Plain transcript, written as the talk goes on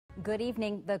Good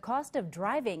evening. The cost of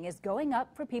driving is going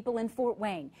up for people in Fort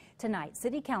Wayne. Tonight,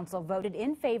 City Council voted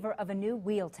in favor of a new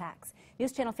wheel tax.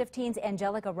 News Channel 15's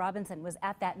Angelica Robinson was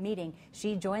at that meeting.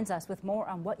 She joins us with more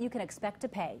on what you can expect to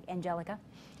pay. Angelica?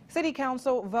 City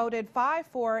Council voted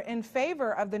 5-4 in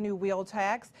favor of the new wheel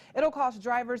tax. It'll cost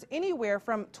drivers anywhere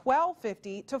from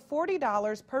 $12.50 to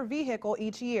 $40 per vehicle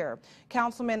each year.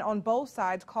 Councilmen on both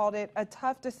sides called it a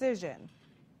tough decision.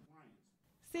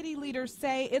 City leaders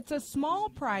say it's a small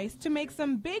price to make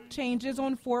some big changes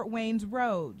on Fort Wayne's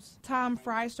roads. Tom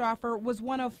Freistoffer was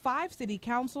one of 5 city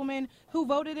councilmen who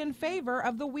voted in favor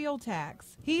of the wheel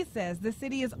tax. He says the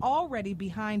city is already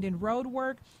behind in road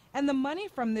work, and the money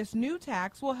from this new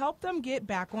tax will help them get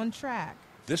back on track.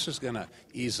 This is going to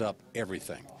ease up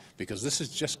everything because this is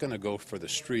just going to go for the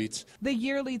streets. The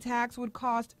yearly tax would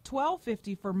cost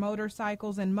 $12.50 for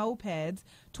motorcycles and mopeds,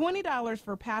 $20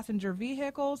 for passenger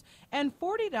vehicles, and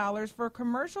 $40 for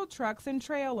commercial trucks and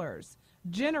trailers,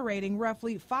 generating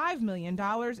roughly $5 million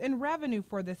in revenue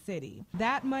for the city.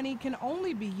 That money can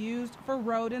only be used for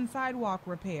road and sidewalk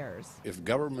repairs. If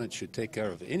government should take care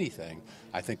of anything,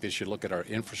 I think they should look at our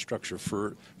infrastructure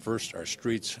first, our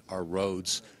streets, our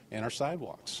roads, and our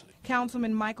sidewalks.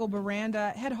 Councilman Michael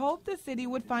Baranda had hoped the city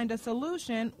would find a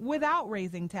solution without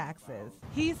raising taxes.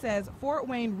 He says Fort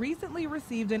Wayne recently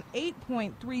received an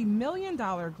 $8.3 million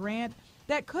grant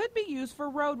that could be used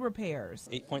for road repairs.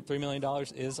 $8.3 million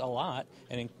is a lot,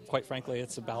 and quite frankly,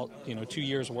 it's about 2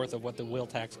 years worth of what the wheel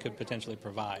tax could potentially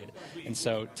provide. And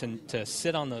so to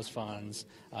sit on those funds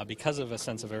because of a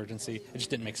sense of urgency, it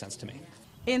just didn't make sense to me.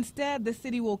 Instead, the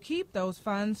city will keep those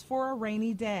funds for a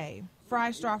rainy day.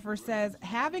 Freistoffer says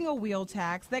having a wheel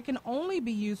tax that can only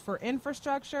be used for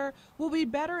infrastructure will be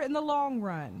better in the long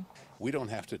run. We don't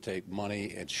have to take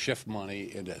money and shift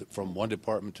money from one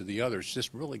department to the other. It's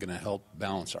just really going to help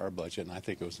balance our budget, and I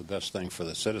think it was the best thing for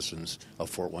the citizens of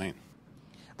Fort Wayne.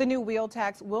 The new wheel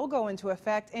tax will go into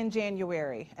effect in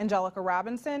January. Angelica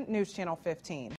Robinson, News Channel 15.